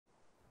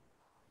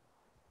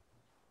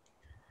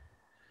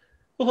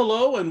Well,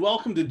 hello and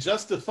welcome to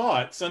Just a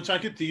Thought,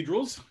 Sunshine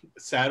Cathedral's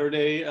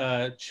Saturday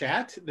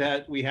chat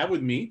that we have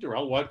with me,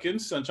 Durrell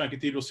Watkins, Sunshine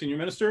Cathedral Senior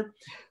Minister,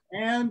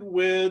 and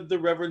with the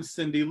Reverend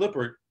Cindy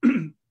Lippert,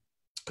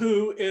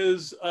 who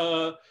is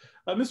a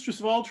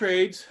mistress of all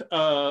trades.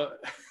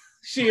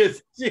 She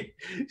is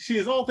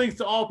all things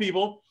to all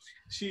people.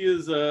 She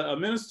is a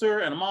minister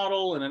and a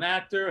model and an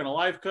actor and a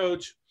life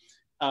coach.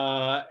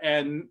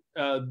 And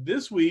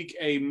this week,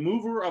 a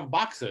mover of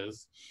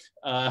boxes.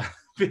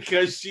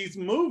 Because she's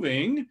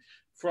moving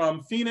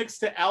from Phoenix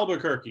to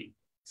Albuquerque.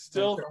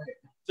 Still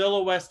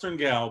a Western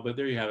gal, but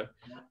there you have it.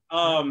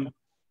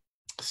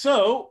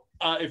 So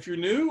if you're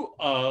new,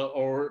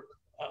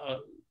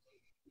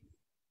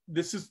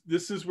 this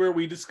is where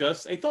we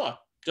discuss a thought,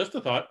 just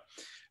a thought,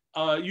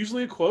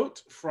 usually a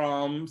quote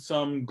from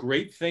some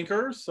great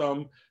thinker,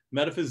 some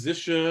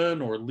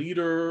metaphysician or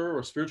leader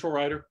or spiritual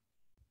writer,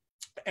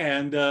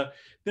 and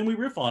then we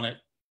riff on it,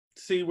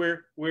 see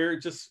where we're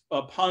just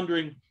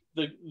pondering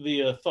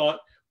the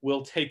thought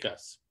will take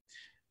us.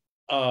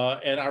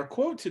 And our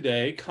quote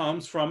today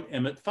comes from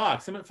Emmet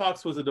Fox. Emmet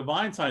Fox was a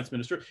divine science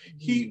minister.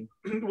 He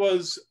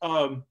was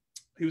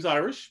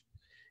Irish.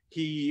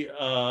 He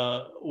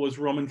was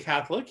Roman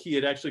Catholic. He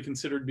had actually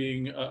considered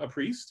being a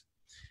priest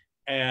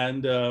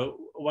and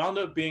wound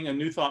up being a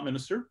New Thought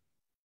minister.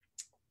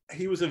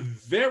 He was a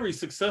very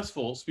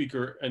successful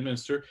speaker and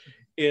minister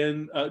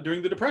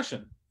during the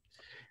Depression.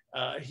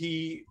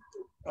 He,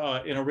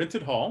 in a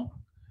rented hall,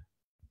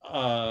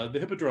 the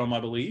Hippodrome, I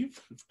believe,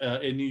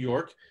 in New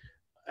York,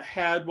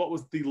 had what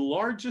was the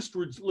largest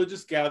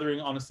religious gathering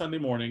on a Sunday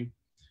morning,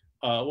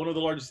 one of the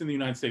largest in the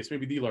United States,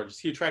 maybe the largest.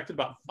 He attracted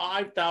about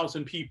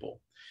 5,000 people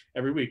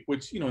every week,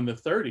 which, in the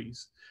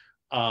 30s,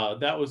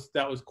 that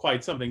was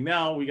quite something.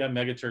 Now we got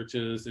mega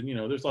churches, and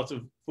there's lots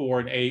of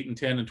 4 and 8 and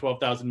 10 and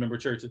 12,000 member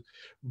churches,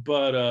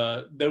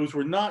 but those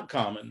were not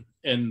common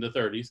in the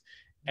 30s,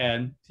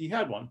 and he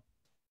had one.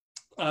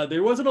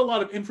 There wasn't a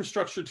lot of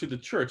infrastructure to the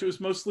church. It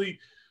was mostly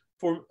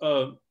for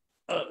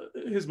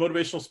his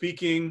motivational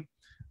speaking,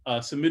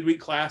 some midweek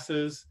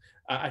classes.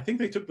 I think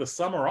they took the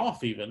summer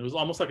off even. It was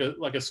almost like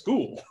a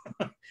school.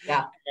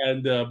 Yeah.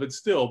 And but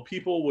still,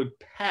 people would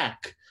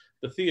pack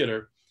the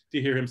theater to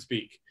hear him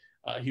speak.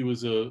 He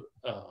was a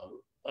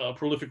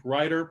prolific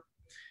writer,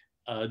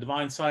 a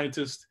divine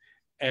scientist,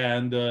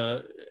 and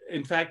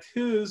in fact,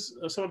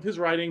 some of his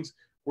writings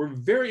were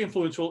very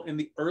influential in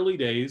the early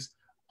days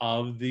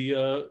of the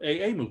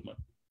AA movement.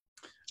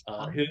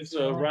 His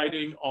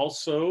writing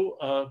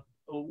also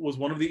was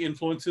one of the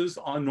influences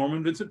on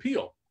Norman Vincent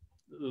Peale,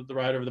 the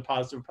writer of the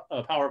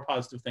Power of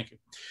Positive Thinking.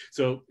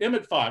 So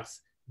Emmet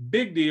Fox,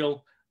 big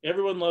deal.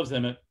 Everyone loves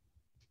Emmet.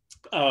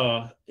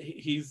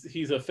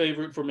 He's a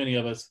favorite for many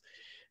of us.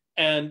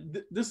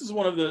 And this is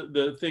one of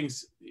the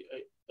things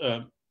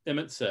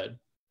Emmet said.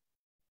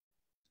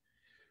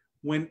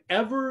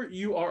 Whenever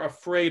you are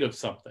afraid of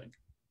something,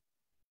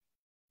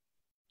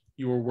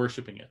 you are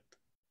worshiping it.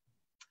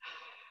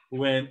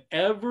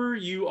 Whenever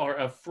you are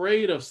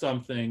afraid of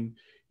something,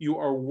 you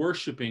are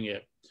worshiping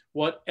it.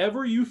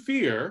 Whatever you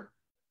fear,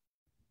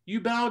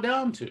 you bow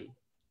down to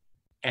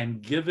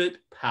and give it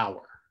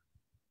power.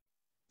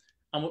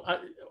 I'm going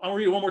to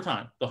read it one more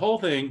time. The whole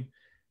thing.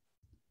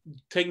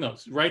 Take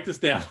notes. Write this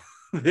down.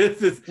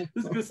 This is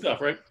good stuff,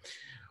 right?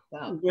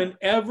 Wow.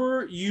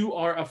 Whenever you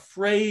are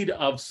afraid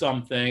of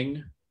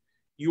something,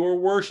 you are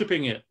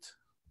worshiping it.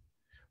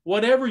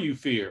 Whatever you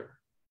fear,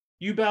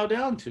 you bow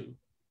down to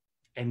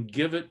and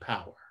give it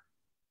power.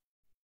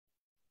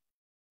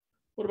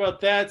 What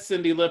about that,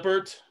 Cindy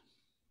Lippert?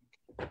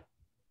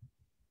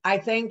 I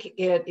think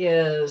it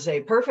is a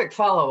perfect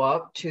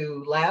follow-up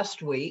to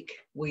last week.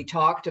 We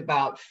talked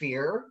about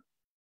fear,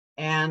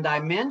 and I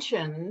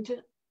mentioned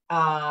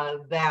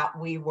that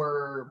we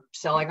were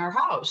selling our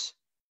house,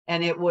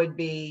 and it would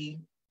be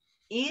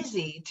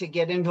easy to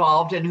get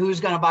involved in who's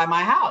going to buy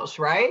my house,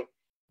 right?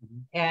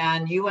 Mm-hmm.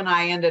 And you and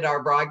I ended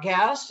our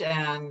broadcast,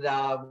 and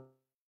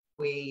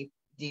we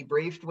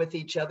debriefed with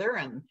each other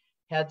and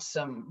had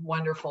some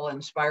wonderful,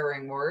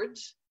 inspiring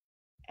words.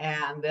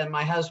 And then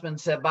my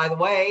husband said, by the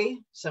way,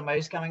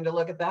 somebody's coming to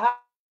look at the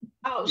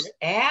house.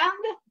 Yeah.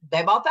 And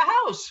they bought the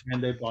house.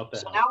 And they bought the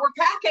house. So now we're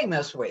packing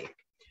this week.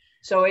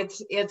 So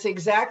it's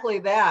exactly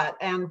that.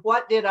 And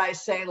what did I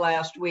say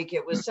last week?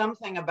 It was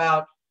something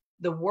about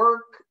the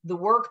work. The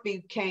work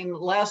became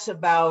less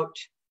about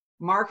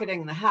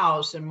marketing the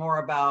house and more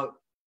about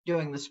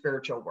doing the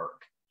spiritual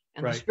work.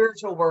 And right. The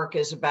spiritual work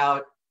is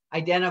about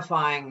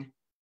identifying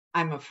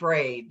I'm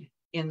afraid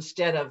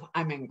instead of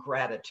I'm in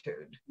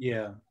gratitude.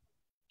 Yeah.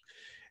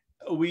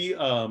 We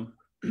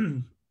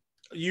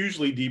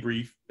usually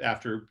debrief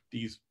after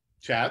these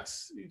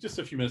chats, just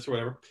a few minutes or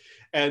whatever.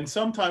 And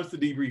sometimes the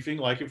debriefing,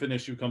 like if an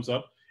issue comes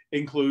up,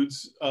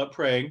 includes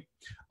praying.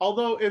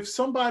 Although if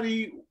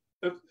somebody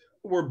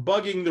were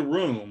bugging the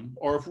room,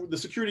 or if the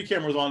security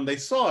camera was on and they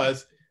saw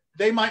us,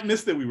 they might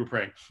miss that we were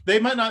praying. They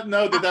might not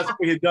know that that's what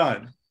we had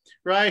done.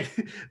 Right?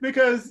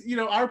 Because,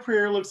 our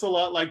prayer looks a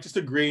lot like just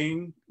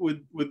agreeing with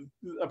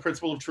a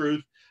principle of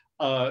truth,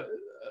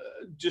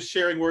 just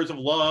sharing words of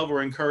love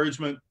or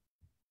encouragement,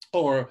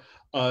 or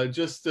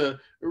just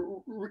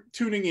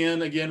tuning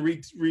in again,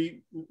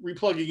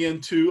 replugging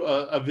into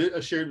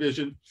a shared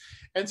vision.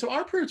 And so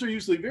our prayers are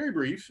usually very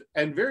brief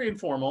and very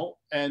informal,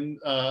 and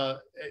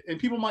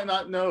people might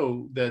not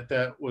know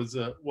that was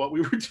what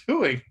we were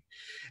doing.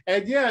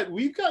 And yet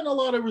we've gotten a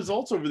lot of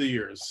results over the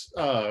years,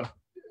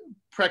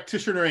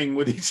 practicing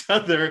with each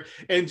other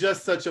in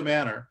just such a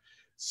manner.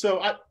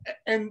 So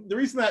and the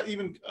reason that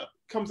even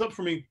comes up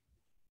for me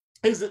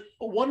is that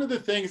one of the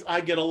things I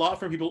get a lot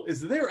from people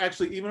is they're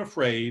actually even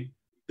afraid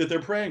that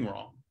they're praying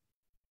wrong.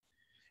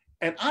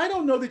 And I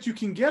don't know that you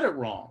can get it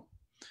wrong.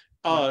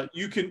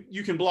 You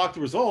can block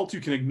the results,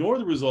 you can ignore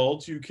the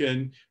results, you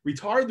can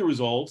retard the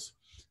results,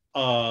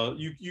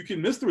 you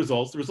can miss the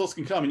results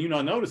can come and you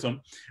not notice them.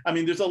 I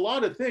mean, there's a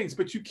lot of things,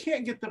 but you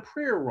can't get the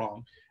prayer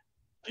wrong.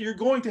 You're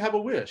going to have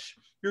a wish,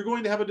 you're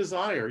going to have a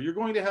desire, you're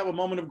going to have a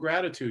moment of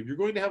gratitude, you're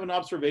going to have an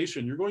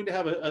observation, you're going to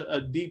have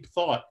a deep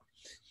thought.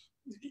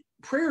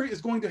 Prayer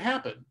is going to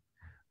happen.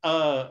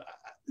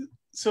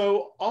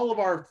 So all of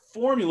our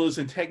formulas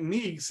and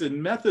techniques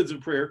and methods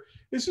of prayer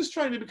is just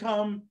trying to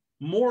become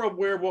more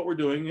aware of what we're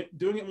doing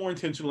it more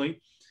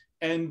intentionally,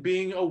 and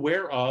being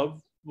aware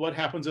of what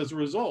happens as a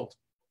result.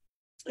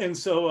 And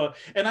so,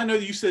 and I know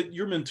you said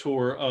your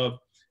mentor,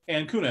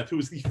 Ann Kuneth, who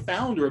was the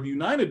founder of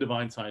United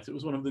Divine Science. It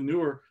was one of the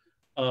newer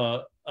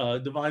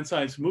divine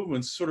science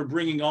movements, sort of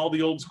bringing all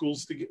the old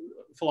schools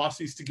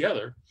philosophies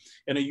together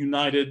in a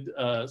united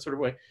sort of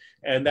way.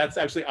 And that's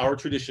actually our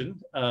tradition,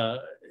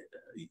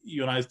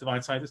 you and I as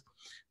divine scientists.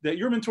 That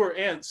your mentor,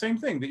 Ann, same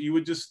thing, that you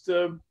would just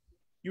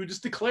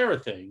declare a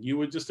thing, you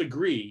would just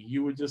agree,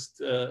 you would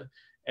just,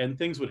 and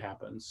things would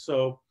happen.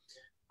 So,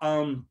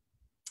 and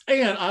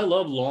I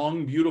love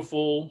long,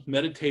 beautiful,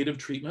 meditative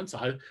treatments.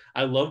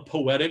 I love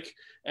poetic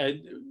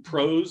and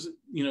prose,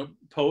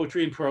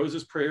 poetry and prose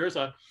as prayers.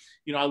 I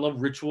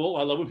love ritual.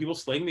 I love when people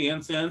sling the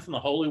incense and the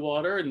holy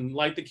water and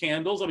light the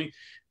candles. I mean,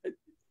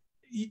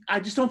 I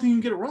just don't think you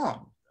can get it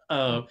wrong.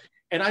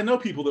 And I know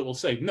people that will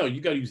say, no,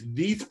 you got to use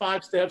these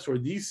 5 steps or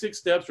these 6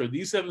 steps or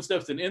these 7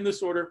 steps and in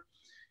this order.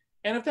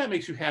 And if that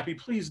makes you happy,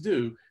 please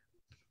do.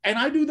 And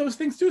I do those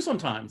things too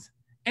sometimes.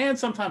 And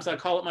sometimes I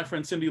call up my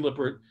friend Cindy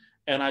Lippert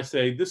and I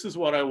say, this is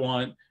what I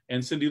want.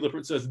 And Cindy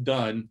Lippert says,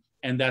 done.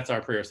 And that's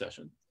our prayer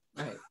session.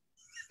 Right.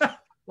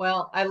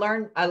 Well, I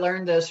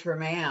learned this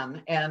from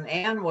Ann, and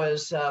Ann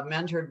was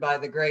mentored by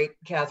the great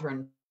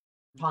Catherine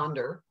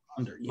Ponder.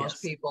 Yes.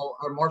 Most people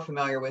are more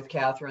familiar with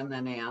Catherine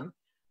than Ann,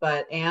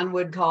 but Ann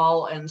would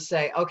call and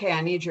say, okay,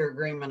 I need your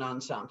agreement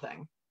on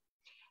something.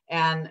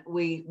 And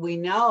we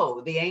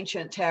know the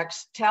ancient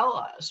texts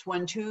tell us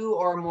when 2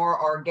 or more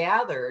are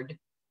gathered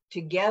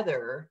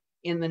together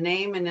in the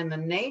name and in the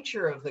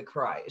nature of the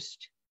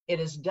Christ,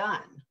 it is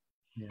done.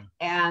 Yeah.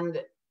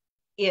 And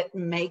it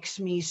makes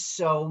me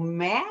so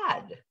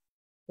mad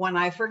when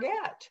I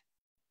forget,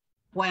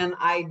 when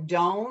I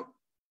don't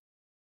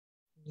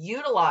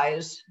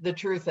utilize the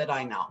truth that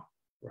I know.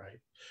 Right.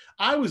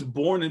 I was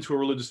born into a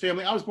religious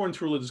family. I was born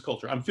into a religious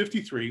culture. I'm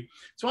 53.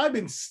 So I've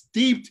been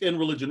steeped in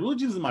religion.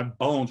 Religion is in my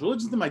bones.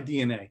 Religion is in my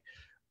DNA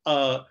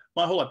my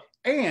whole life.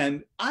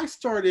 And I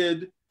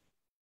started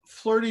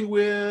flirting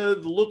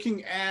with,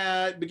 looking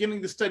at,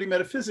 beginning to study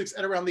metaphysics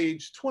at around the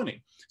age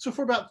 20. So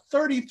for about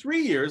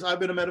 33 years, I've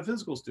been a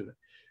metaphysical student.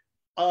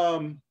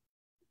 How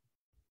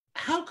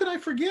could I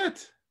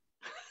forget?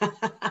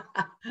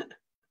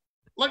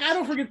 Like, I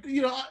don't forget,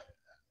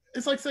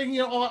 it's like saying,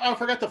 oh, I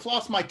forgot to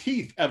floss my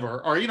teeth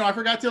ever. Or, I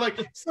forgot to, like,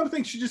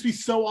 something should just be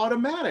so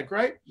automatic,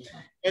 right?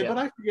 Yeah. But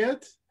I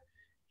forget.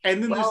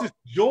 And then there's this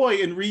joy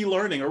in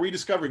relearning or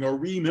rediscovering or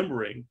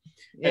remembering.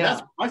 Yeah. And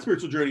that's what my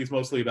spiritual journey is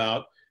mostly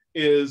about,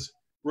 is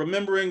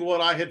remembering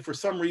what I had for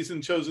some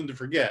reason chosen to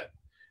forget.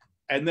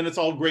 And then it's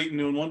all great and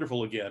new and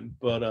wonderful again.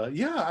 But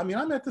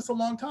I'm at this a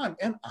long time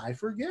and I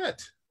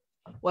forget.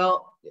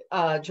 Well,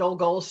 Joel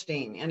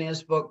Goldstein in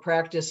his book,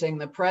 Practicing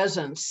the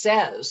Present,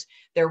 says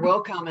there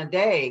will come a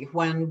day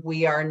when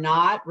we are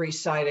not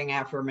reciting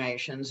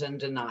affirmations and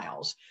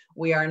denials.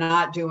 We are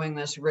not doing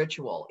this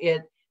ritual.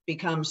 It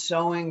becomes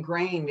so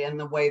ingrained in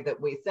the way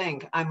that we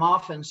think. I'm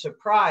often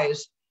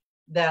surprised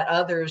that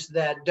others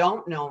that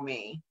don't know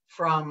me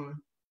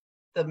from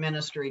the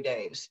ministry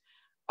days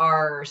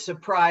are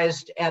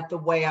surprised at the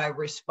way I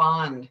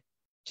respond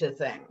to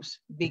things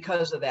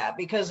because of that,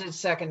 because it's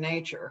second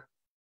nature.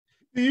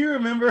 Do you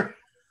remember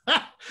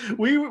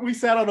we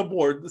sat on a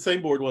board, the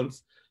same board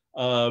once,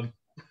 and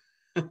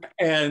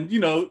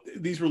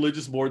these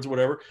religious boards or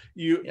whatever,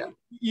 you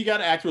got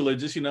to act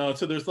religious,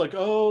 so there's like,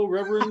 oh,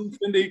 Reverend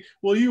Cindy,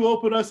 will you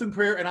open us in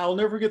prayer? And I'll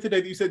never forget the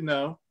day that you said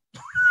no.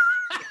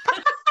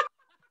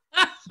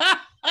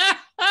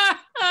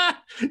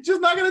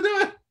 Just not gonna do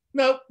it.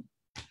 Nope.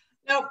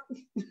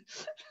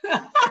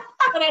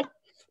 I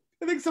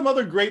think some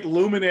other great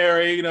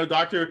luminary,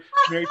 Dr.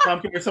 Mary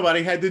Tompkins or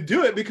somebody had to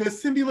do it because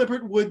Cindy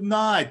Lippert would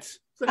not. It's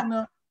like,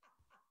 no.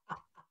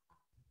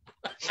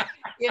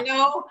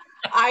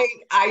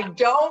 I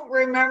don't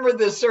remember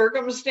the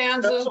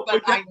circumstances,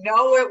 but I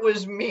know it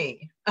was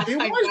me. It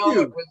was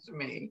you. It was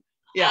me.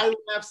 Yeah. I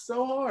laughed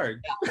so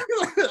hard.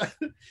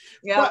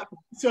 Yeah. But,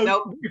 so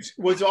Nope. which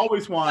was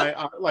always why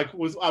I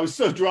was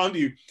so drawn to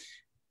you,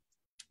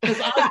 because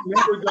I've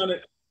never done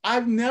it.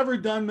 I've never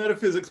done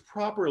metaphysics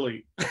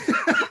properly.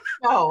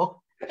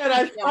 No. And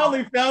I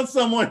finally found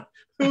someone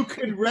who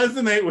could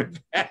resonate with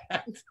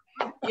that.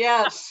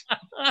 Yes.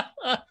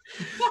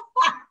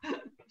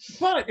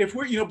 But if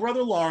we're,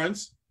 Brother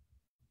Lawrence,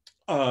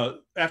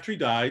 after he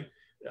died,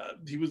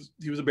 he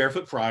was a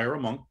barefoot friar, a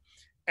monk,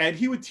 and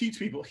he would teach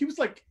people. He was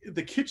like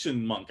the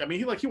kitchen monk. I mean,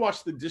 he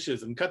washed the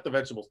dishes and cut the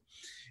vegetables,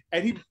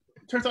 and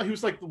turns out he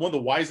was like one of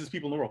the wisest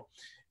people in the world.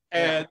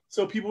 And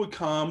so people would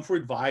come for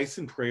advice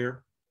and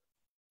prayer,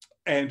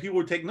 and people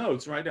would take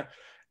notes right now.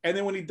 And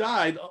then when he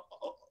died,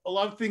 a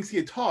lot of things he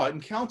had taught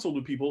and counseled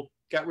with people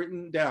got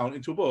written down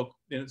into a book,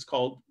 and it's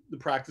called The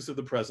Practice of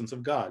the Presence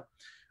of God.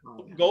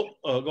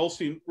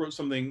 Goldstein wrote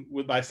something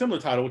by a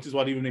similar title, which is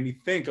what even made me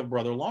think of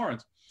Brother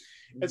Lawrence.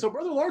 And so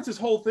Brother Lawrence's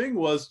whole thing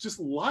was just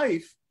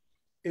life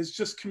is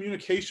just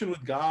communication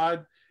with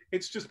God.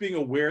 It's just being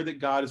aware that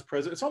God is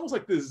present. It's almost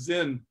like this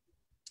Zen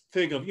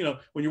thing of,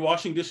 when you're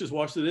washing dishes,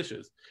 wash the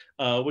dishes.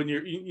 When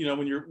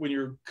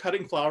you're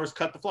cutting flowers,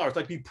 cut the flowers.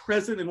 Like, be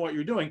present in what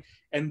you're doing,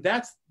 and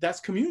that's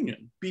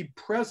communion. Be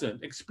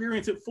present,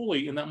 experience it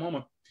fully in that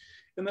moment,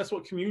 and that's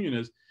what communion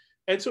is.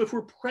 And so, if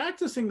we're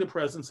practicing the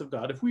presence of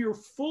God, if we are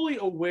fully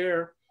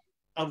aware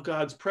of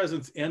God's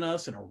presence in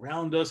us and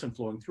around us and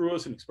flowing through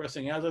us and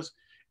expressing as us,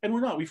 and we're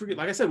not, we forget.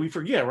 Like I said, we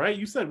forget, right?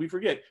 You said we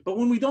forget, but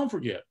when we don't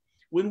forget,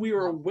 when we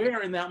are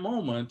aware in that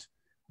moment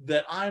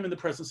that I'm in the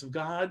presence of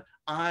God,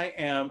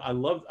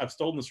 I've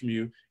stolen this from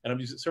you, and I've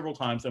used it several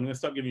times. I'm going to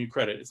stop giving you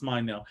credit. It's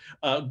mine now.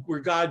 Where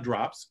God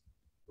drops,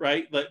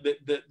 right?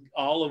 That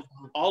all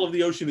of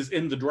the ocean is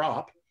in the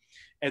drop.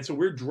 And so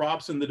we're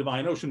drops in the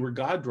divine ocean where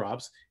God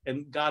drops,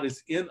 and God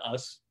is in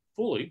us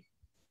fully.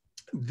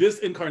 This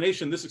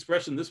incarnation, this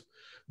expression,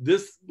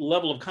 this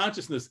level of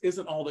consciousness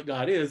isn't all that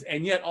God is,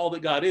 and yet all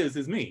that God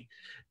is me.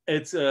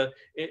 It's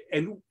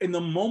and in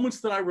the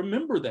moments that I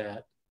remember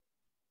that,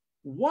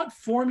 what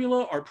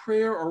formula or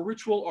prayer or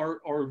ritual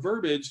or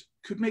verbiage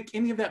could make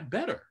any of that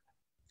better?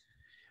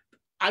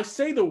 I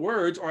say the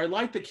words, or I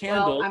light the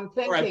candle,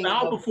 or I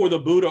bow before the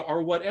Buddha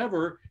or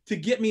whatever to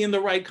get me in the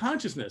right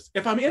consciousness.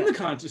 If I'm in the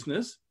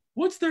consciousness,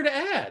 what's there to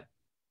add?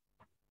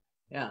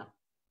 Yeah.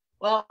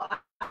 Well,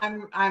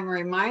 I'm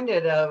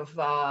reminded of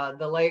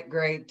the late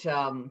great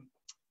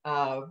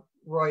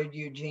Roy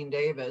Eugene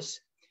Davis,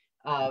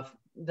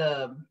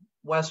 the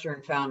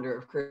Western founder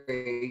of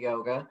Kriya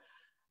Yoga.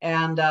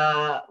 And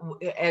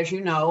as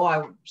you know,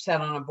 I sat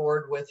on a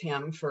board with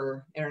him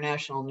for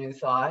International New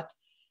Thought.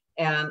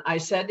 And I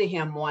said to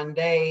him one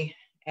day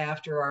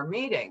after our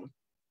meeting,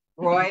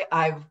 Roy,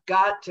 I've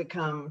got to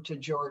come to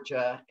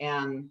Georgia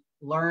and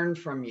learn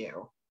from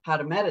you how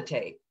to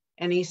meditate.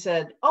 And he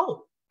said,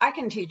 oh, I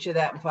can teach you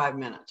that in 5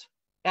 minutes.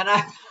 And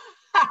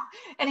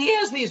and he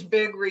has these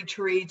big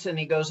retreats, and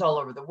he goes all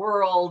over the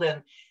world.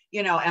 And,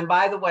 and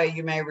by the way,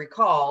 you may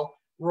recall,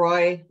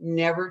 Roy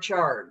never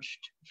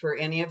charged for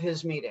any of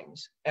his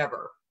meetings,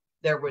 ever.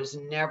 There was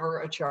never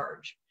a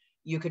charge.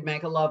 You could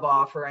make a love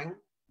offering,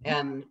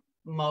 and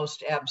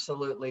most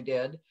absolutely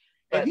did,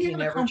 but he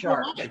never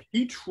charged. Life.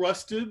 He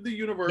trusted the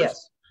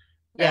universe.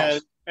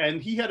 Yes.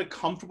 And he had a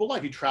comfortable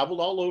life. He traveled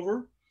all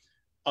over,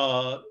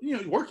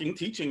 working,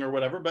 teaching or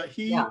whatever, but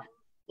he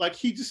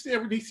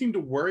seemed to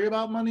worry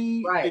about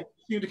money. Right. It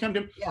seemed to come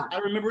to him. Yeah. I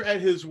remember at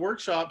his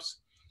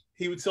workshops,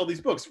 he would sell these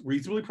books,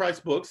 reasonably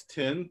priced books,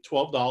 $10,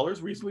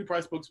 $12, reasonably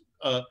priced books.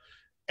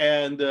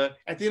 And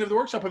at the end of the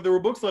workshop, if there were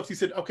books left, he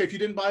said, okay, if you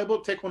didn't buy a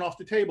book, take one off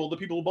the table. The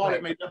people who bought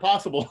it made that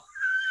possible.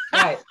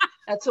 Right.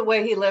 That's the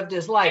way he lived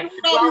his life. And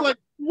we'd all be like,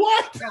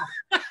 what? Yeah.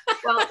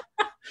 Well,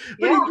 but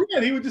he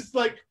did. He would just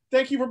like,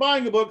 thank you for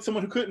buying a book.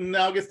 Someone who couldn't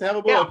now gets to have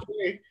a book.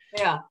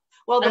 Yeah.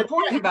 Well, the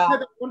point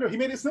about he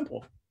made it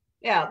simple.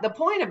 Yeah. The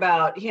point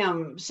about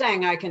him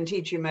saying, I can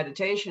teach you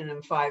meditation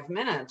in 5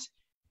 minutes.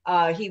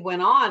 He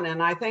went on,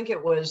 and I think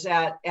it was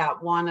at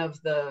one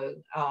of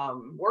the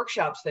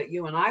workshops that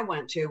you and I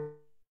went to,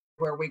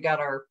 where we got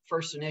our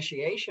first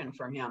initiation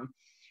from him.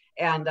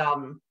 And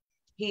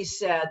he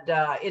said,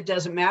 it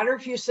doesn't matter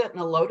if you sit in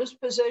a lotus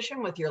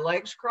position with your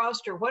legs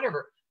crossed or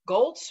whatever.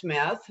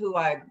 Goldsmith, who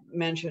I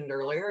mentioned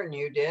earlier, and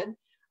you did,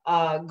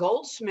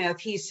 Goldsmith,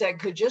 he said,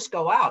 could just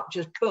go out,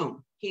 just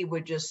boom. He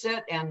would just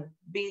sit and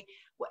be,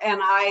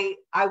 and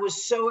I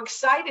was so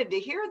excited to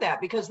hear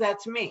that, because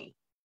that's me.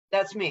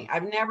 That's me.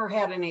 I've never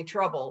had any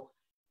trouble.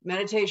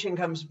 Meditation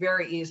comes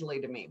very easily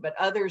to me, but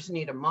others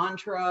need a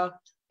mantra.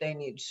 They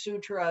need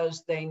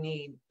sutras. They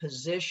need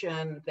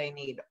position. They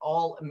need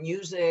all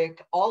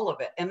music, all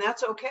of it. And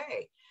that's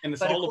okay. And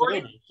it's all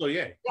available. So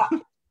yeah.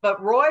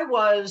 But Roy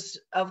was,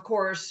 of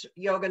course,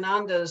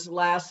 Yogananda's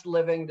last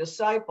living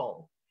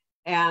disciple.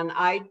 And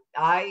I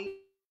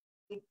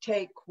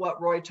take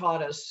what Roy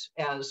taught us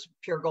as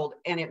pure gold,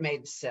 and it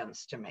made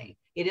sense to me.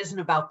 It isn't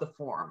about the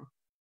form.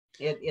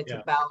 It's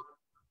about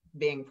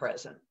being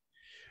present.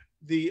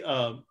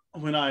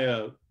 When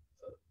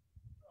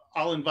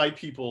I'll invite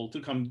people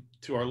to come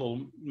to our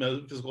little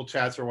metaphysical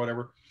chats or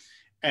whatever,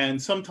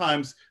 And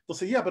sometimes they'll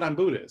say, yeah, but I'm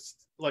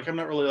Buddhist. Like, I'm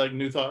not really like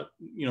New Thought,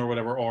 or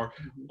whatever, or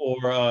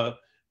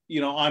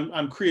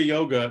I'm Kriya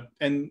Yoga,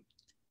 and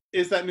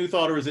is that New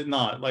Thought or is it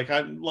not? Like,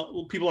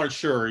 people aren't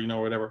sure,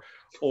 or whatever.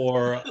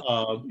 Or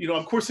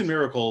of Course in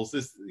Miracles,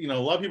 this, a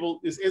lot of people,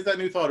 is that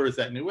New Thought or is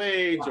that New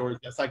Age, or is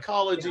that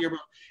psychology?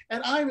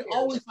 And I'm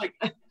always like,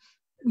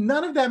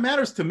 none of that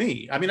matters to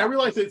me. I mean, I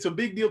realize it's a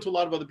big deal to a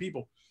lot of other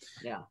people.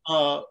 Yeah.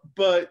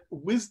 But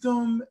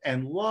wisdom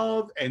and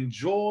love and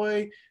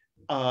joy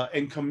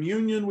and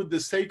communion with the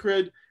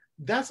sacred,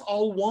 that's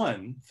all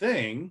one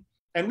thing.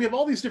 And we have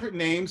all these different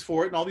names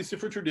for it and all these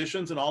different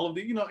traditions and all of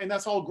the, and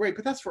that's all great,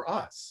 but that's for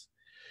us.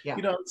 Yeah.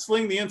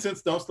 Sling the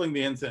incense, don't sling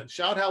the incense.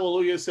 Shout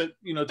hallelujah, sit,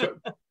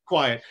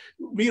 quiet.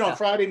 Meet on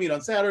Friday, meet on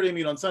Saturday,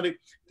 meet on Sunday.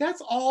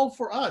 That's all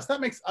for us.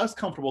 That makes us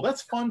comfortable.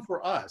 That's fun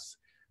for us.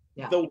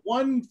 Yeah. The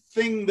one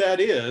thing that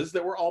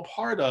we're all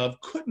part of,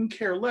 couldn't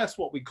care less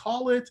what we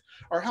call it,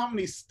 or how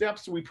many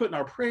steps we put in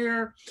our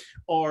prayer,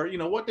 or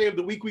what day of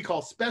the week we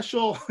call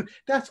special.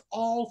 That's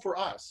all for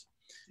us.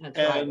 That's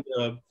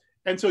right.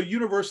 And so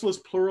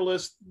universalists,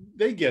 pluralists,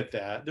 they get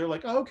that. They're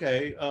like,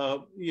 okay,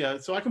 yeah,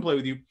 so I can play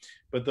with you.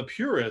 But the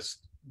purists,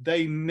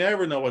 they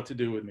never know what to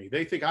do with me.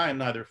 They think I am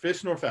neither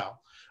fish nor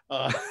fowl.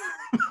 But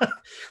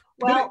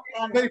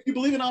if you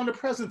believe in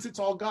omnipresence, it's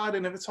all God.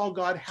 And if it's all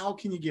God, how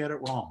can you get it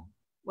wrong?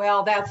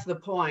 Well, that's the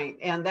point.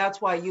 And that's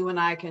why you and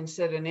I can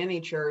sit in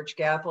any church,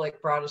 Catholic,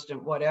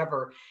 Protestant,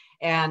 whatever.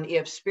 And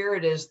if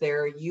spirit is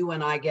there, you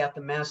and I get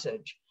the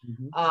message.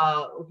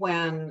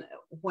 Mm-hmm.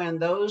 When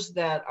those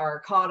that are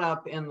caught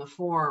up in the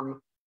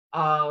form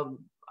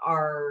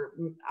are,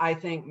 I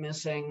think,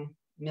 missing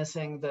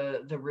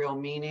the real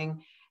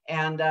meaning.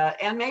 And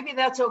maybe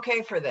that's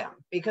okay for them,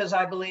 because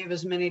I believe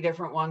as many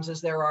different ones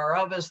as there are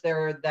of us,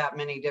 there are that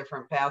many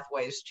different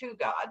pathways to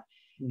God.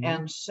 Mm-hmm.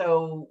 And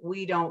so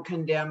we don't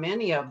condemn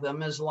any of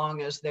them as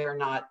long as they're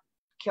not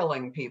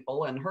killing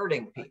people and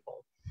hurting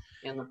people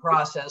in the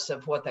process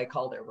of what they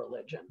call their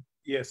religion.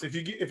 Yes, if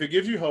it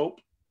gives you hope,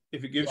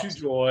 if it gives you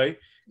joy,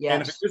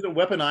 and if it isn't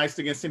weaponized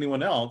against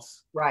anyone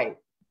else, right?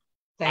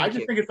 I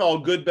just think it's all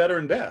good, better,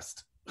 and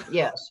best.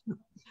 Yes.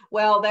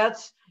 Well,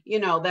 that's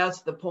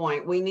the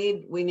point. We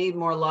need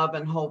more love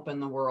and hope in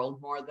the world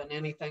more than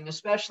anything,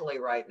 especially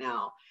right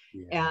now.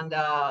 Yeah.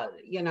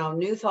 And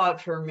New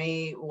Thought for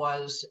me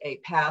was a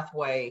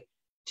pathway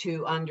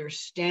to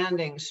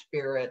understanding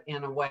spirit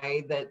in a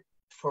way that,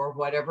 for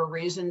whatever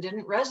reason,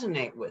 didn't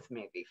resonate with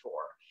me before.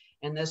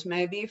 And this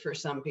may be for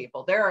some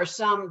people. There are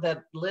some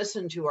that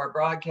listen to our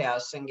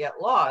broadcasts and get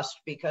lost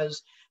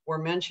because we're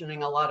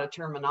mentioning a lot of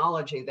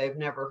terminology they've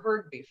never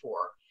heard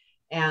before.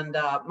 And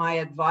my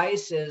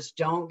advice is,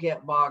 don't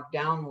get bogged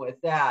down with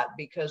that,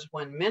 because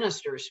when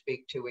ministers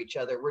speak to each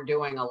other, we're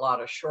doing a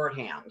lot of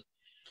shorthand.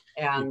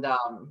 And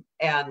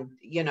that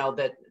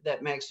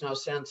makes no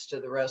sense to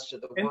the rest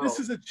of the world. And this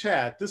is a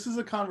chat. This is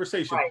a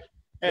conversation. Right.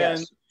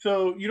 And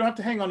so you don't have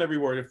to hang on every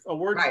word. If a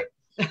word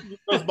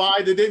goes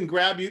by that didn't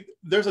grab you,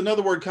 there's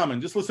another word coming.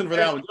 Just listen for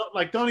that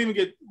one. Don't even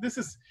get, this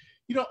is,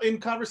 in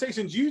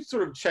conversations, you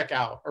sort of check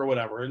out or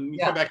whatever, and you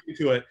come back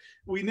into it.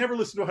 We never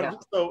listen to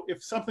 100%. So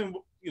if something,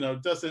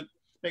 doesn't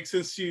make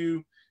sense to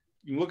you,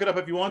 you can look it up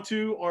if you want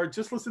to, or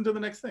just listen to the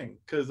next thing,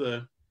 because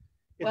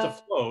it's a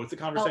flow. It's a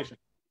conversation.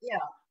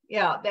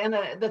 Yeah. And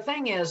the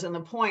thing is, and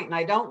the point, and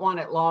I don't want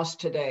it lost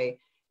today,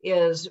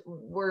 is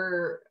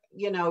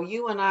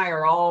you and I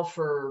are all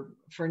for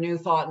New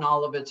Thought and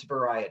all of its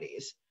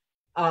varieties.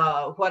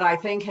 What I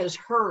think has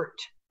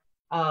hurt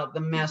the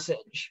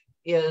message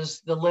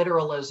is the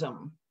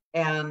literalism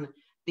and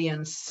the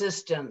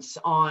insistence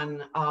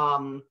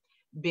on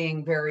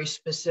being very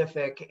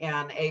specific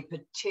and a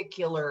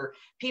particular.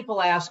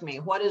 People ask me,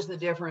 what is the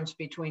difference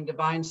between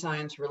divine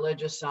science,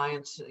 religious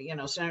science,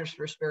 Centers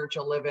for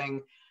Spiritual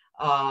Living,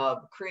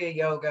 Kriya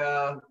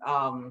Yoga,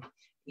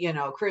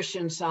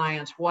 Christian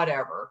Science,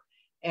 whatever.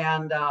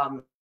 And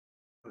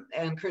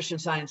Christian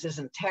Science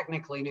isn't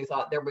technically New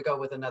Thought. There we go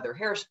with another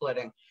hair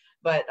splitting.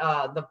 But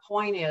the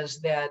point is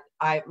that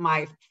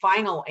my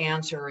final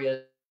answer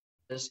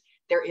is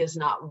there is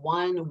not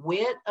one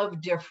whit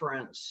of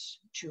difference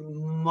to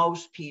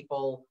most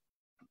people,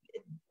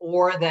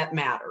 or that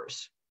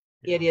matters.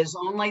 Yeah. It is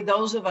only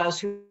those of us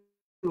who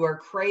are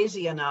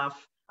crazy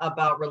enough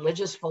about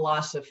religious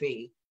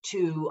philosophy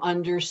to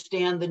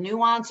understand the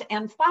nuance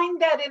and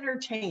find that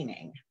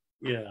entertaining.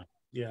 Yeah.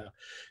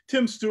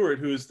 Tim Stewart,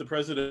 who is the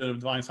president of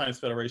Divine Science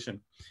Federation,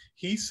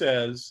 he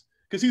says,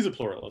 because he's a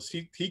pluralist,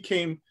 he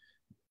came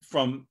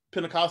from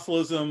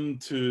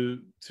Pentecostalism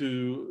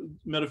to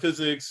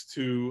metaphysics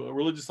to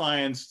religious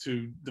science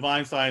to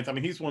divine science. I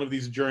mean, he's one of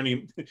these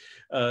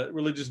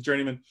religious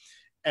journeymen.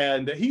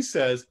 And he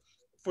says,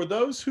 for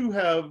those who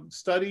have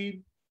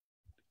studied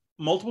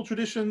multiple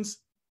traditions,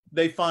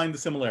 they find the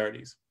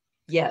similarities.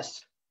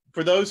 Yes.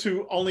 For those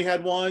who only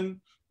had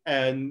one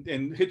and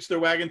hitched their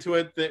wagon to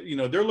it, that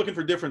they're looking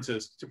for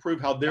differences to prove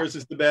how theirs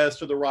is the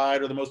best or the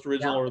right or the most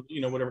original or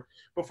whatever.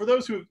 But for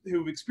those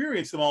who've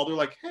experienced them all, they're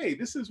like, hey,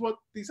 this is what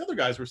these other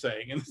guys were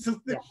saying, and this is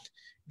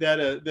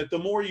that the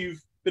more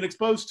you've been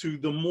exposed to,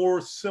 the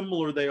more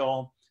similar they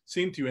all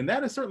seem to. And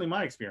that is certainly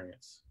my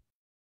experience.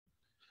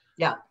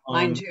 Yeah,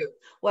 mine too.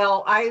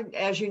 Well,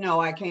 as you know,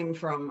 I came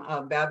from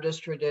a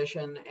Baptist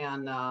tradition,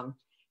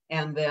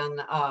 and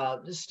then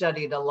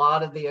studied a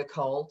lot of the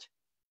occult,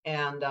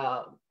 and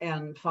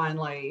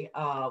finally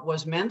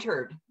was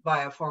mentored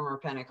by a former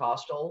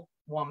Pentecostal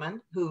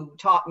woman who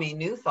taught me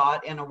New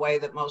Thought in a way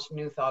that most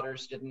New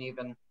Thoughters didn't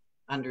even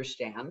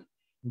understand.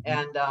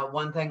 And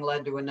one thing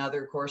led to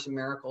another, Course in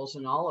Miracles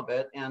and all of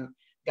it, and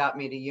got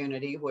me to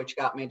unity, which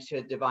got me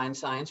to divine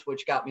science,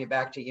 which got me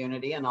back to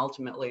unity, and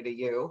ultimately to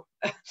you.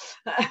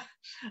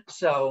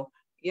 So,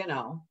 you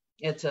know,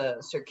 it's a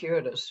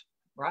circuitous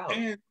route.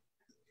 And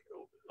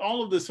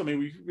all of this, I mean,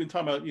 we've been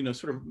talking about, you know,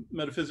 sort of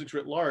metaphysics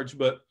writ large,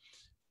 but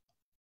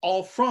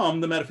all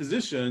from the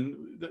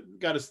metaphysician that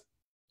got us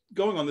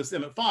going on this,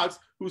 Emmet Fox,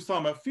 who was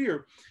talking about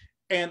fear.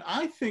 And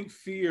I think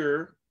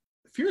fear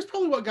is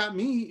probably what got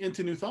me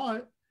into New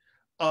Thought.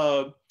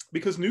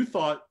 Because New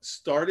Thought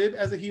started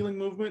as a healing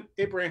movement,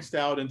 it branched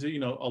out into, you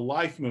know, a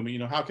life movement. You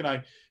know, how can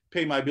I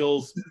pay my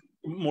bills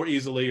more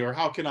easily, or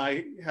how can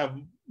I have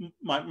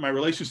my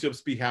relationships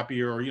be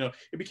happier, or, you know,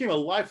 it became a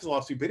life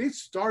philosophy, but it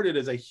started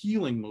as a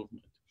healing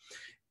movement.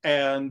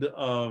 And,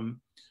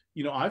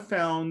 you know,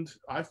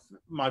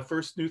 my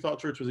first New Thought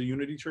church was a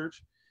Unity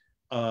church.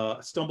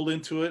 Stumbled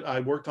into it. I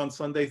worked on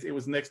Sundays. It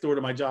was next door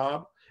to my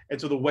job. And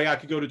so the way I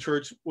could go to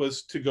church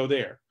was to go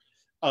there,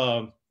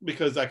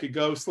 because I could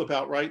go slip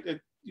out right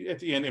at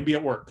the end and be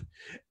at work.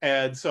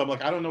 And so I'm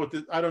like, I don't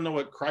know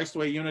what Christ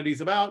Way Unity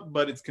is about,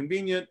 but it's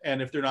convenient. And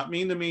if they're not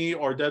mean to me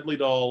or deadly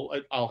dull,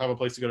 I'll have a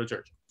place to go to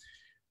church.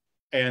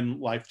 And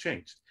life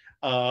changed.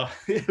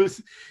 It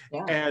was,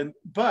 yeah.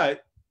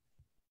 But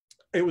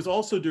it was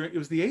also it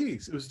was the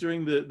 80s. It was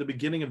during the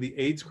beginning of the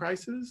AIDS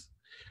crisis.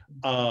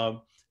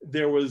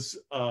 There was,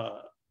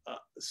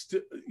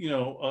 you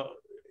know,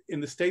 in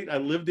the state I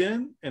lived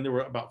in, and there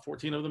were about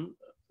 14 of them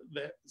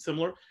that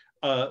similar,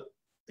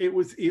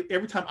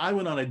 every time I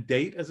went on a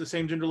date as a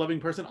same gender loving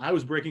person, I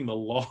was breaking the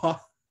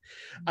law.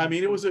 I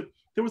mean, there was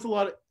a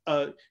lot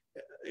of,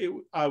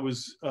 I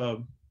was,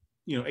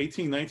 you know,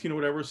 18, 19 or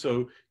whatever.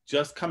 So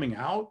just coming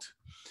out.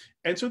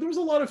 And so there was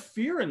a lot of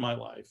fear in my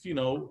life, you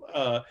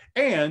know,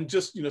 and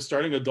just, you know,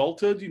 starting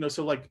adulthood, you know,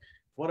 so like,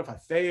 what if I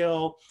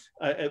fail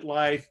at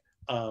life?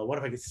 What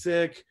if I get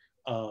sick?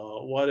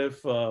 What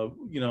if,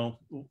 you know,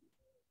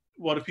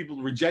 what if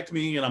people reject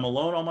me and I'm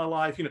alone all my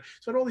life? You know,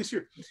 so I had all these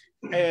fears.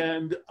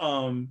 And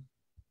so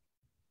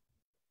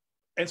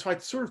I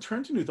sort of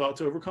turned to New Thought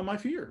to overcome my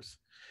fears.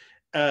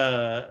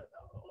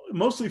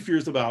 Mostly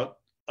fears about,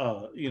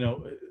 you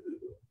know,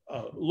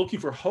 looking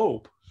for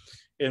hope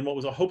in what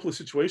was a hopeless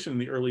situation in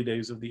the early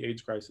days of the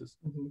AIDS crisis.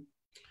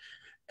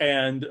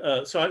 And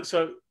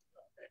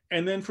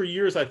and then for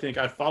years, I think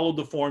I followed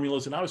the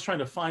formulas, and I was trying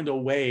to find a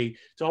way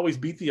to always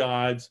beat the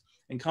odds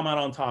and come out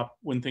on top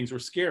when things were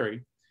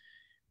scary.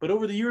 But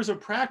over the years of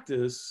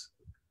practice,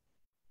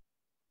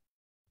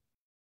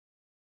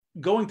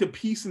 going to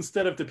peace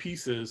instead of to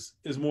pieces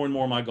is more and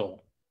more my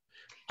goal.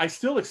 I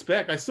still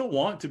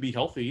want to be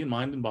healthy in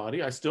mind and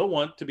body. I still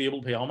want to be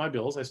able to pay all my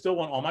bills. I still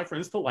want all my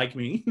friends to like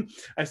me.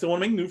 I still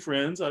want to make new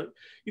friends.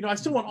 You know, I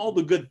still want all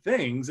the good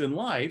things in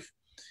life.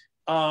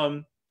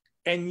 And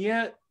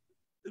yet,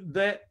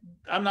 that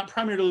I'm not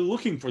primarily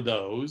looking for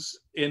those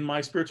in my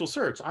spiritual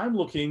search. I'm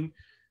looking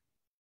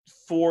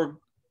for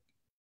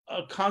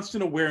a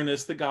constant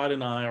awareness that God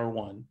and I are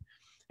one,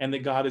 and that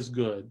God is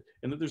good,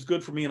 and that there's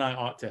good for me, and I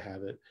ought to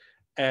have it.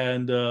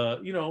 And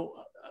you know,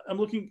 I'm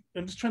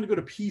just trying to go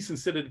to peace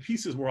instead of to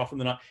pieces more often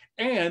than not,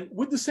 and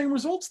with the same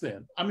results.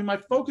 Then, I mean, my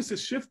focus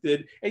has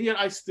shifted, and yet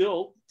I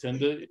still tend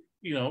to,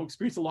 you know,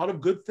 experience a lot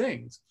of good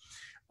things.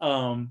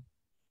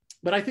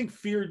 But I think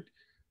fear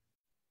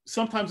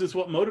sometimes is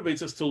what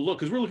motivates us to look,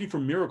 because we're looking for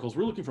miracles,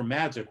 we're looking for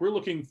magic, we're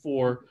looking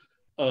for,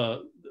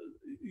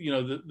 you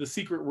know, the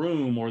secret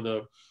room, or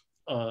the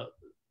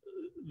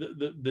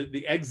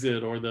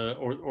exit, or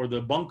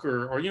the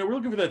bunker, or, you know, we're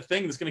looking for that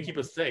thing that's going to keep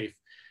us safe.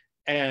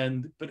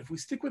 But if we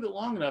stick with it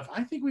long enough,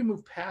 I think we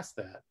move past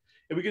that,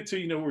 and we get to,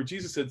 you know, where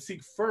Jesus said,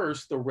 seek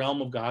first the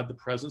realm of God, the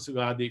presence of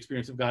God, the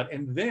experience of God,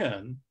 and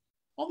then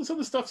all this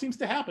other stuff seems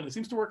to happen. It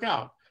seems to work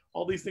out.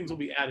 All these things will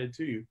be added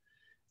to you.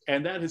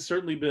 And that has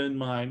certainly been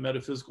my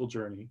metaphysical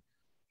journey,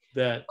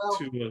 that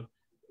to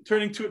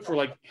turning to it for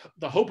like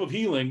the hope of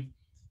healing,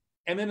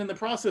 and then in the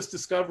process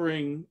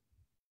discovering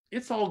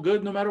it's all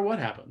good no matter what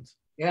happens.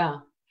 Yeah.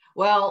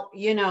 Well,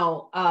 you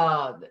know,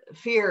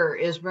 fear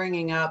is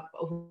bringing up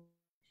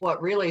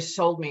what really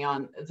sold me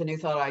on the New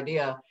Thought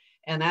idea,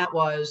 and that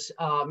was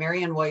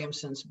Marianne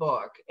Williamson's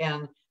book.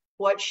 And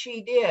what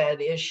she did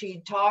is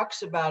she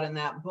talks about in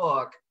that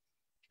book,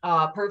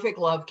 perfect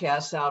love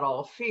casts out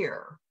all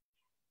fear.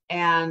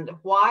 And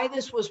why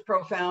this was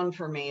profound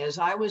for me is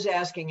I was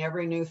asking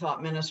every New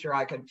Thought minister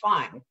I could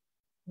find,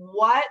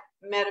 what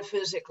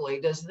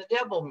metaphysically does the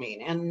devil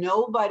mean? And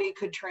nobody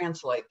could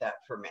translate that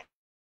for me.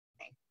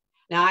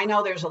 Now, I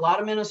know there's a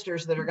lot of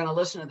ministers that are going to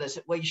listen to this.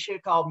 Well, you should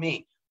have called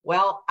me.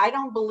 Well, I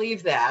don't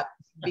believe that.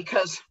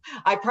 because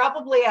I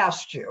probably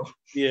asked you.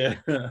 Yeah.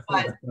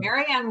 But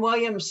Marianne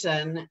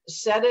Williamson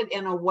said it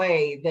in a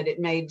way that it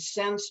made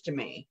sense to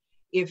me.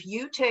 If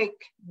you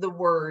take the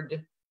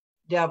word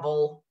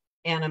devil,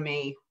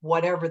 enemy,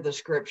 whatever the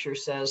scripture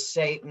says,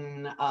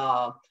 Satan,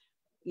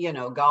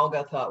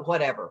 Golgotha,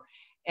 whatever,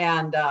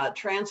 and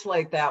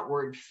translate that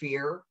word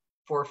fear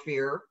for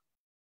fear,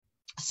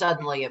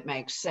 suddenly it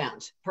makes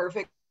sense.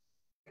 Perfect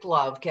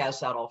love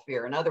casts out all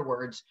fear. In other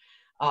words,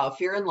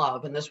 fear and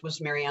love, and this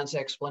was Marianne's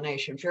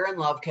explanation, fear and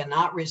love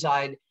cannot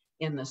reside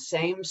in the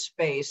same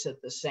space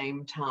at the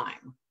same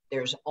time.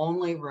 There's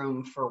only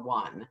room for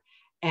one.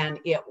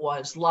 And it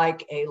was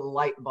like a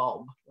light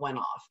bulb went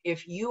off.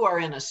 If you are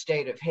in a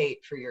state of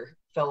hate for your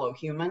fellow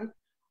human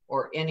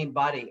or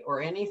anybody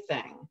or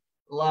anything,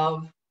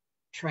 love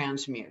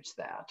transmutes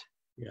that.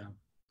 Yeah.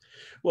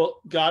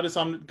 Well, God.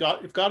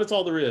 If God is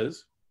all there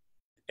is,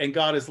 and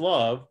God is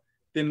love,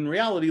 then in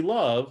reality,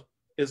 love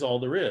is all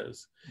there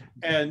is.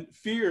 And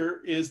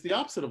fear is the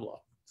opposite of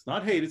love. It's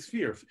not hate, it's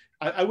fear.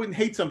 I wouldn't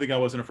hate something I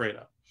wasn't afraid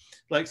of.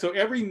 Like, so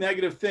every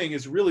negative thing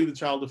is really the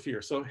child of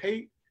fear. So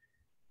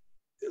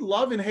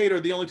love and hate are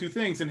the only two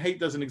things, and hate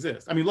doesn't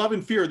exist. I mean, love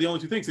and fear are the only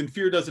two things, and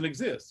fear doesn't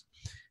exist.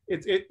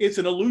 It's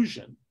an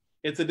illusion.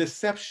 It's a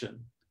deception.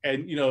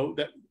 And,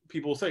 that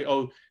people say,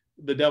 oh,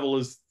 the devil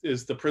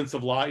is the prince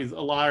of lies, a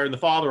liar and the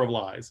father of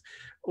lies.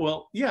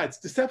 Well, yeah, it's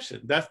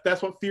deception.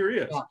 That's what fear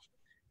is. Yeah.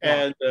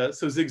 And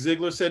so Zig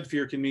Ziglar said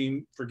fear can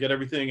mean forget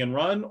everything and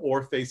run,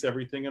 or face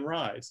everything and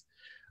rise.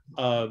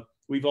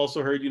 We've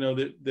also heard,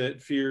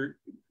 that fear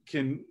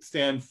can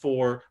stand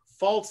for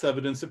false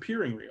evidence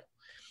appearing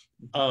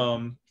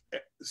real.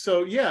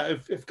 So yeah,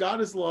 if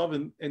God is love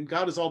and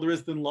God is all there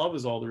is, then love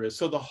is all there is.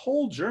 So the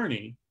whole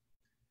journey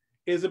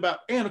is about,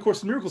 and of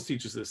course miracles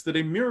teaches this, that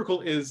a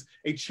miracle is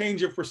a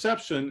change of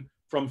perception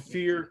from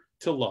fear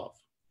to love.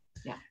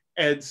 Yeah.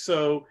 And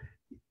so,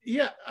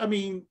 yeah, I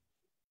mean,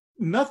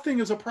 nothing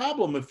is a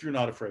problem if you're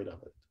not afraid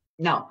of it.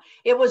 No,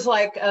 it was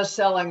like us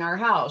selling our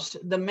house.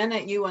 The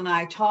minute you and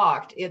I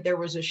talked, there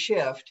was a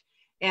shift.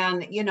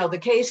 And, the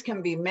case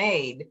can be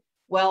made.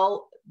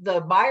 Well,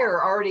 the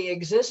buyer already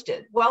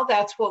existed. Well,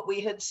 that's what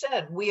we had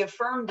said. We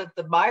affirmed that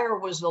the buyer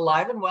was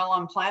alive and well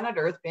on planet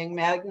Earth, being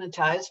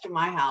magnetized to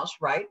my house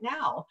right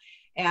now,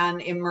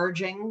 and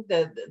emerging.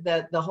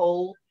 The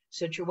whole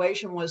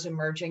situation was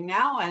emerging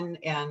now,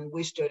 and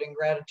we stood in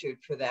gratitude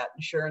for that.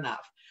 And sure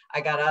enough,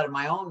 I got out of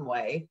my own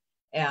way,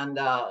 and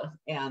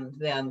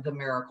then the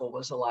miracle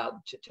was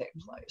allowed to take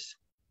place.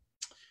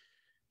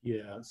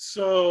 Yeah.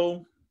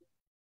 So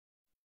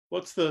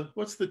what's the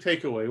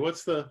takeaway?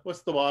 What's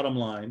the bottom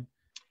line?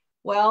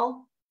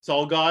 Well, it's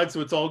all God,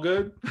 so it's all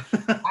good.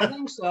 I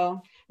think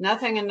so.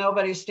 Nothing and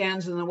nobody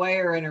stands in the way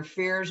or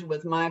interferes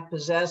with my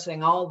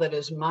possessing all that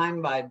is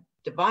mine by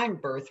divine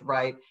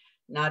birthright,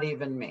 not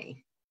even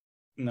me.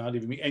 Not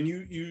even me. And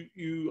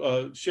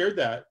you shared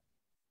that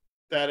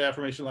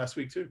affirmation last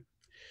week too.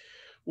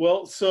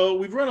 Well, so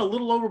we've run a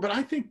little over, but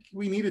I think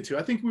we needed to.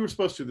 I think we were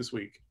supposed to this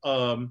week.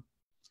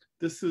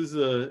 This is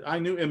I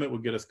knew Emmet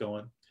would get us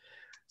going.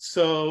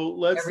 So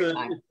let's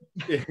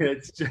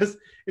it's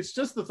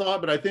just the thought,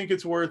 but I think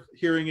it's worth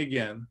hearing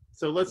again.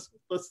 So let's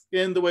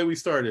end the way we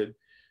started,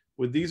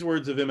 with these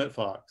words of Emmet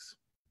Fox.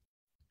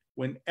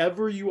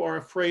 Whenever you are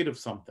afraid of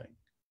something,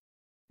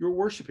 you're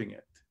worshiping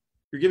it.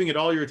 You're giving it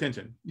all your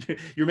attention.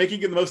 You're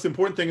making it the most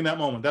important thing in that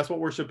moment. That's what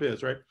worship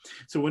is, right?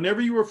 So whenever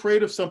you are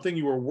afraid of something,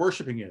 you are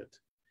worshiping it.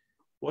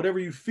 Whatever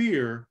you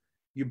fear,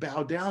 you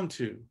bow down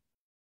to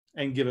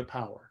and give it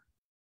power.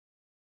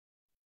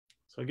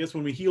 So I guess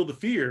when we heal the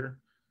fear,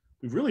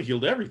 we've really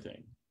healed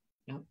everything.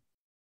 Yep.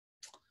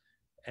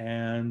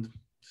 And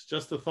it's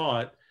just a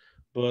thought,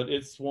 but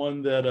it's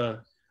one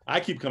that I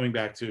keep coming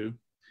back to.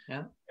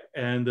 Yeah.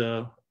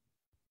 And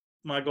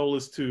my goal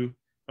is to,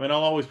 I'll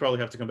always probably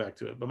have to come back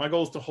to it, but my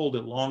goal is to hold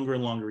it longer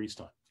and longer each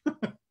time.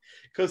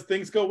 Because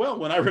things go well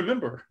when I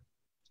remember.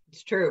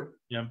 It's true.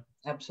 Yeah.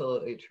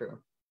 Absolutely true.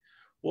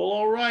 Well,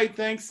 all right.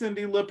 Thanks,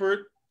 Cindy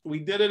Lippert. We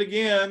did it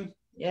again.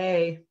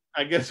 Yay.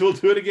 I guess we'll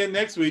do it again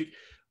next week.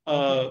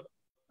 Okay.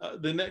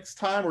 The next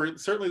time, or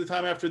certainly the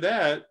time after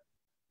that,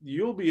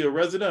 you'll be a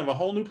resident of a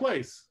whole new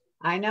place.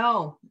 I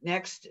know.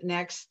 Next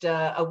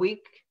a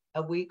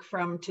week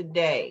from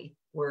today,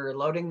 we're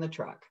loading the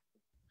truck.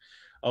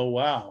 Oh,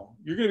 wow.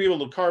 You're going to be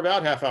able to carve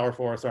out half hour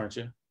for us, aren't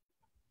you?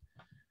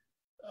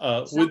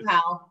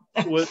 Somehow.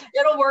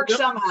 It'll work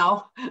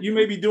somehow. You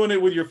may be doing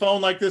it with your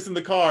phone like this in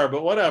the car,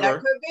 but whatever.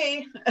 That could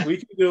be. We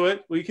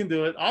can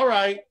do it. All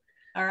right.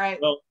 All right.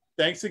 Well,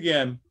 thanks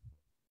again.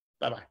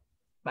 Bye-bye.